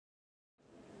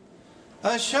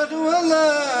أشهد أن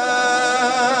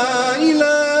لا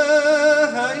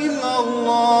إله إلا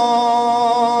الله.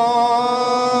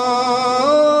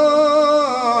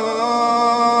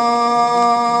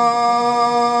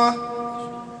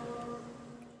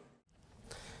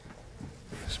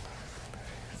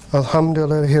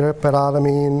 Alhamdulillahi Rabbil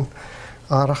Alameen,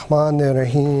 Ar-Rahman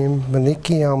Ar-Rahim,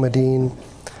 Maliki Yawmiddin,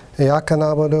 Iyyaka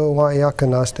na'budu wa iyyaka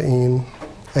nasta'in,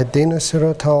 Ihdina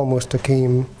as-siratal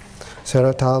mustaqim,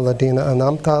 Siratal ladina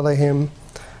an'amta alayhim,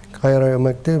 ghayril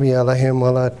maghdubi alayhim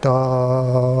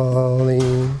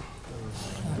waladdallin.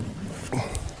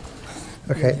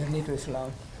 Okay. Your journey to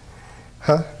Islam.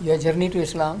 Huh? Your journey to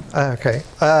Islam. Okay.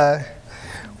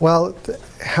 Well,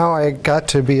 how I got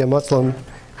to be a Muslim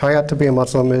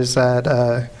is that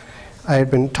I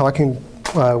had been talking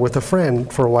with a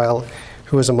friend for a while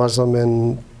who was a Muslim,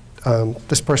 and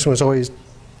this person was always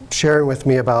sharing with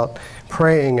me about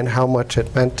praying and how much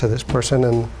it meant to this person,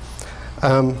 and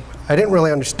I didn't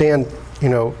really understand,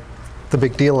 the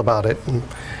big deal about it, and,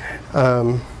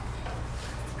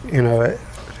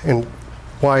 and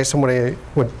why somebody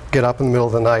would get up in the middle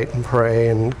of the night and pray,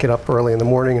 and get up early in the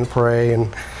morning and pray,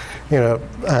 and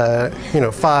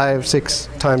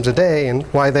 5-6 times a day, and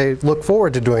why they look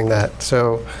forward to doing that.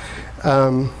 So,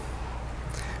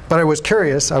 but I was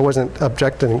curious. I wasn't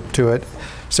objecting to it.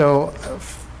 So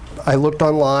I looked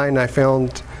online. I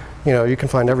found, you can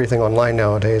find everything online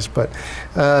nowadays, but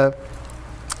I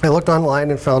looked online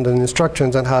and found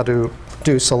instructions on how to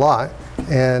do salat,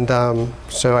 and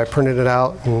so I printed it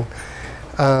out, and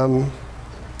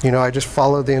I just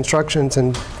followed the instructions,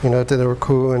 and did the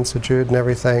ruku and sujood and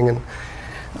everything, and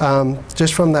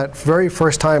just from that very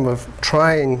first time of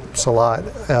trying salat,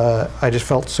 I just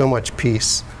felt so much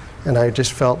peace, and I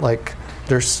just felt like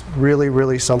there's really,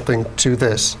 really something to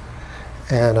this.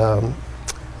 And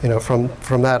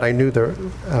from that, I knew there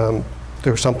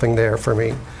was something there for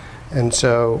me, and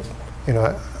so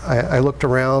I looked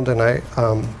around, and I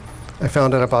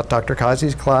found out about Dr.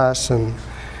 Qazi's class, and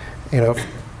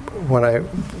when I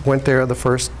went there the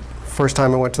first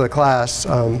time I went to the class,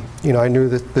 I knew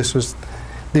that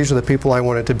these are the people I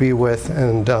wanted to be with,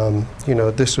 and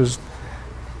this was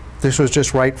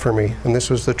just right for me, and this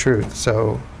was the truth.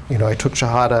 So I took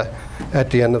Shahada at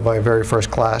the end of my very first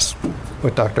class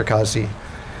with Dr. Qazi,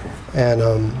 and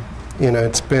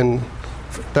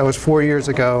that was 4 years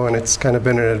ago, and it's kind of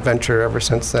been an adventure ever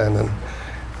since then.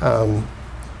 And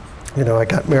I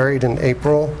got married in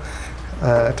April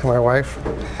to my wife,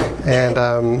 and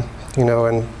and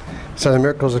so the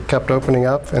miracles have kept opening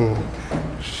up, and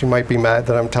she might be mad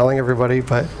that I'm telling everybody,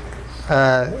 but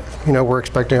we're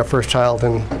expecting our first child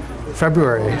in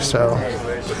February, so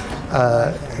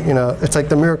it's like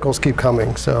the miracles keep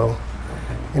coming. So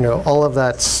all of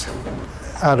that's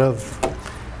out of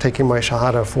taking my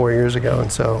Shahada 4 years ago,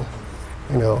 and so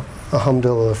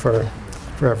alhamdulillah for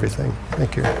everything.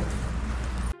 Thank you.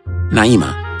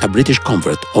 Naima, a British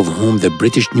convert of whom the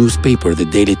British newspaper The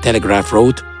Daily Telegraph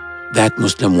wrote, "That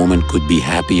Muslim woman could be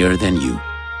happier than you."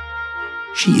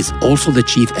 She is also the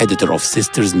chief editor of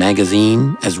Sisters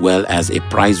magazine, as well as a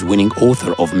prize-winning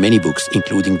author of many books,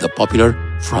 including the popular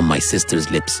From My Sister's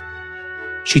Lips.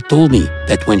 She told me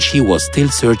that when she was still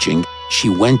searching, she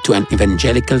went to an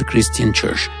evangelical Christian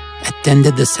church,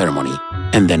 attended the ceremony,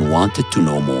 and then wanted to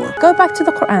know more. Go back to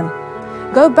the Quran.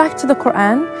 Go back to the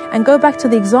Quran and go back to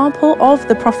the example of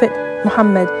the Prophet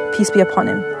Muhammad, peace be upon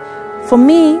him. For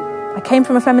me, I came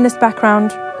from a feminist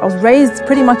background. I was raised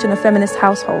pretty much in a feminist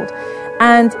household.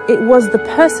 And it was the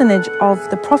personage of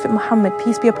the Prophet Muhammad,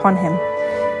 peace be upon him,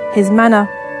 his manner,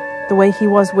 the way he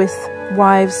was with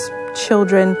wives,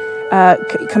 children,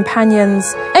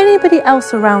 companions, anybody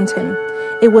else around him.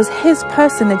 It was his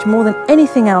personage more than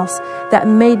anything else that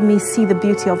made me see the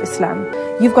beauty of Islam.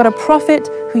 You've got a prophet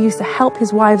who used to help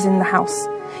his wives in the house.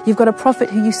 You've got a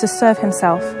prophet who used to serve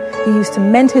himself, who used to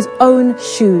mend his own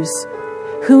shoes,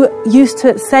 who used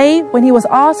to say, when he was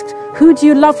asked, "Who do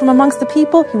you love from amongst the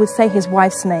people?" he would say his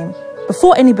wife's name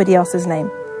before anybody else's name.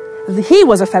 He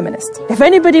was a feminist. If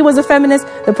anybody was a feminist,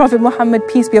 the Prophet Muhammad,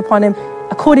 peace be upon him,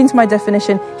 according to my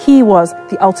definition, he was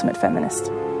the ultimate feminist.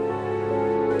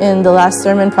 In the last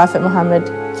sermon Prophet Muhammad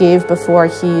gave before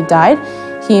he died,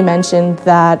 he mentioned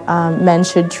that men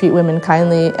should treat women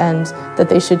kindly and that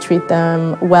they should treat them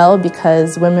well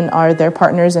because women are their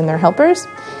partners and their helpers.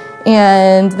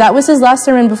 And that was his last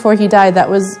sermon before he died. That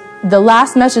was the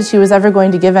last message he was ever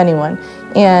going to give anyone.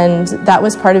 And that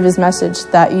was part of his message,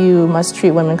 that you must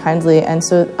treat women kindly. And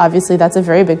so obviously that's a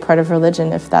very big part of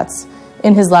religion. If that's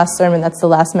in his last sermon, that's the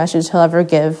last message he'll ever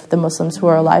give the Muslims who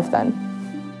are alive then.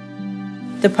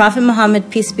 The Prophet Muhammad,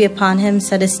 peace be upon him,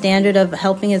 set a standard of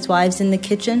helping his wives in the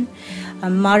kitchen.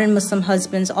 Modern Muslim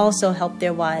husbands also help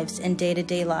their wives in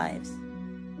day-to-day lives.